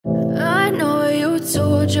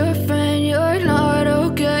told your friend you're not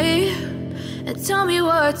okay, and tell me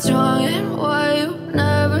what's wrong and why you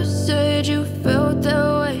never said you felt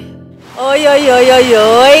that way. Oi, oi, oi, oi,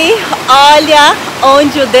 oi! Olha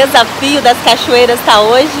onde o desafio das cachoeiras está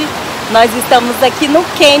hoje. Nós estamos aqui no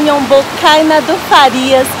Canyon Bocaina do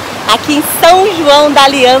Farias, aqui em São João da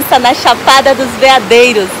Aliança, na Chapada dos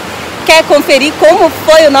Veadeiros. Quer conferir como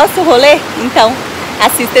foi o nosso rolê? Então,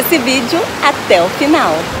 assista esse vídeo até o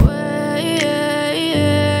final.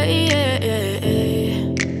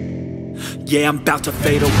 Yeah, I'm about to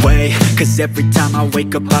fade away, cause every time I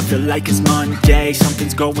wake up I feel like it's Monday.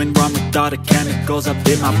 Something's going wrong with all the chemicals up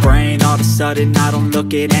in my brain. All of a sudden I don't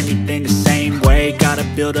look at anything the same way. Gotta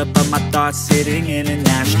build up of my thoughts sitting in an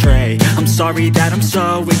ashtray. I'm sorry that I'm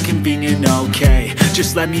so inconvenient, okay.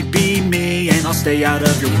 Just let me be me and I'll stay out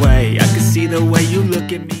of your way. I can see the way you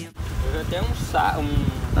look at me. Eu já tenho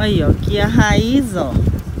Aí, ó, aqui a raiz, ó.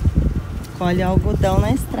 Colhe algodão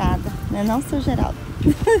na estrada, né não, seu Geraldo?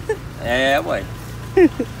 É, ué.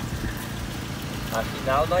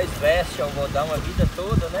 Afinal, nós veste algodão a vida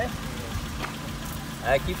toda, né?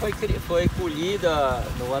 Aqui foi colhida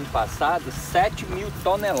no ano passado 7.000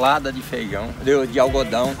 toneladas de feijão, de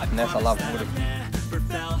algodão nessa lavoura.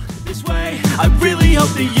 I really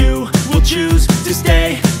hope that you will choose to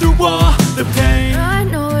stay through all the pain. I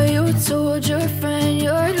know you told your friend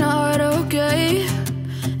you're not okay,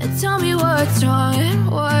 and tell me what's wrong and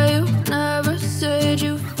why you never said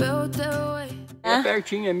you felt that way. É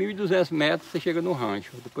pertinho, é 1.200 metros, você chega no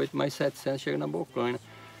rancho. Depois mais 700 chega na Bocaina.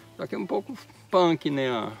 Só que é um pouco punk, né,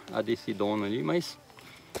 a descidona ali, mas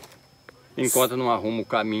enquanto não arruma o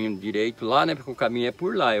caminho direito lá, né, porque o caminho é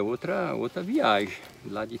por lá, é outra viagem.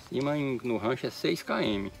 Lá de cima no rancho é 6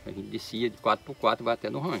 km. A gente descia de 4x4 e vai até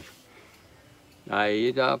no rancho.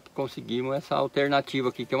 Aí já conseguimos essa alternativa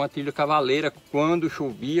aqui, que é uma trilha cavaleira. Quando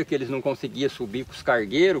chovia, que eles não conseguiam subir com os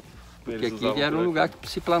cargueiros, porque aqui era um lugar que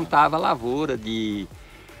se plantava lavoura de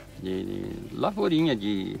lavourinha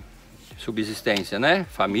de subsistência, né?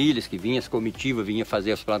 Famílias que vinham, as comitivas vinham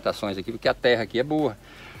fazer as plantações aqui, porque a terra aqui é boa.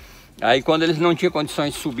 Aí quando eles não tinham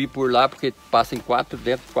condições de subir por lá, porque passa em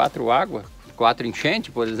dentro de 4 águas, 4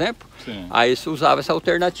 enchentes, por exemplo, sim, aí se usava essa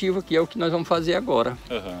alternativa, que é o que nós vamos fazer agora.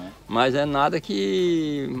 Uhum. Mas é nada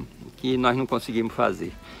que nós não conseguimos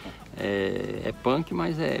fazer. É punk,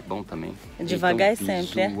 mas é bom também. Devagar então,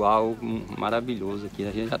 sempre, visual maravilhoso aqui.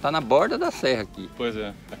 A gente já está na borda da serra aqui. Pois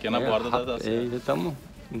é, aqui é na borda da serra. Já estamos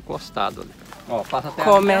encostados ali. Ó, passa até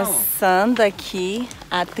começando aqui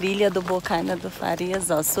a trilha do Bocaina do Farias,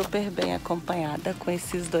 ó, super bem acompanhada com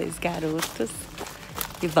esses dois garotos.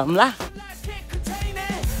 E vamos lá?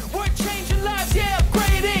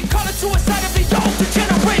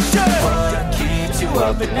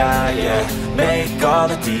 Up at night, yeah. Make all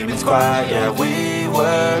the demons quiet, yeah. We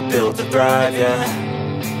were built to thrive, yeah.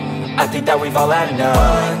 I think that we've all had enough.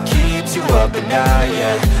 What keeps you up at night,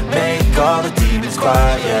 yeah. Make all the demons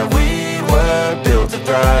quiet, yeah. We were built to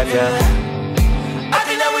thrive, yeah. I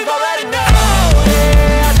think that we've all had enough. Oh,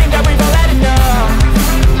 yeah, I think that we've all had enough.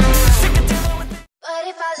 Sick of dealing with it. But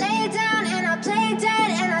if I lay down and I play dead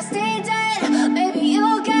and I stay dead, maybe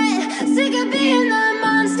you'll get sick of being the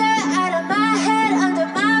monster out of my head, under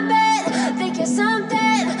my bed, thinking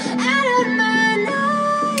something out of my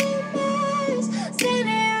nightmares,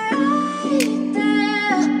 standing right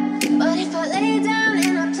there. But if I lay down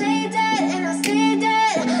and I play dead and I stay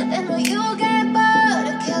dead, then will you get bored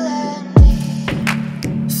of killing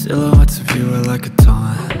me? Silhouettes of you are like a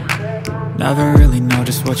taunt. Never really know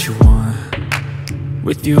just what you want.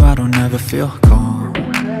 With you I don't ever feel calm.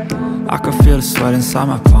 I can feel the sweat inside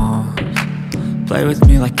my palms. Play with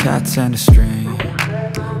me like cats and a string.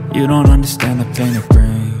 You don't understand the pain it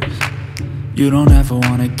brings. You don't ever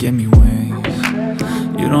wanna give me wings.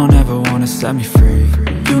 You don't ever wanna set me free.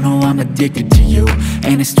 You know I'm addicted to you,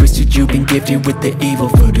 and it's twisted, you've been gifted with the evil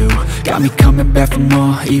voodoo. Got me coming back for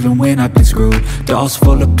more, even when I've been screwed. Dolls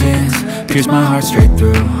full of pins, pierce my heart straight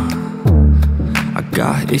through. I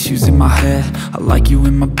got issues in my head, I like you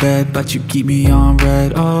in my bed, but you keep me on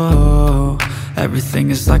red, oh. Everything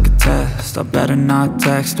is like a test, I better not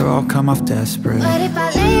text or I'll come off desperate. But if I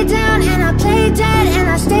lay down and I play dead and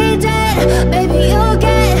I stay dead, baby you'll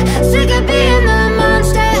get sick of being the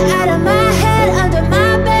monster out of my head, under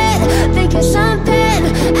my bed, thinking something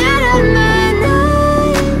out of my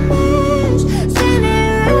nightmares,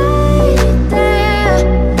 standing right there.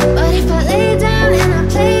 But if I lay down and I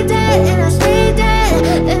play dead and I stay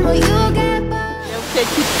dead, then will you get bored? O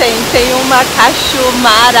que tem? Tem uma cachoeira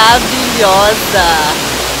maravilhosa.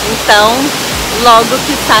 Então, logo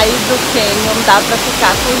que sair do canyon, dá pra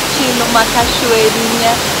ficar curtindo uma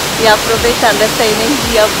cachoeirinha e aproveitando essa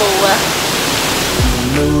energia boa.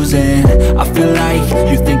 losing. I feel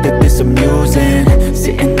like you think that this amusing,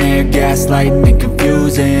 sitting there gaslighting and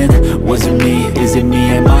confusing. Was it me? Is it me?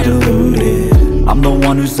 Am I deluded? I'm the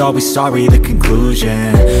one who's always sorry, the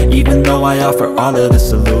conclusion. Even though I offer all of the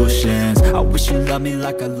solutions, I wish you loved me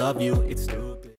like I love you, it's stupid.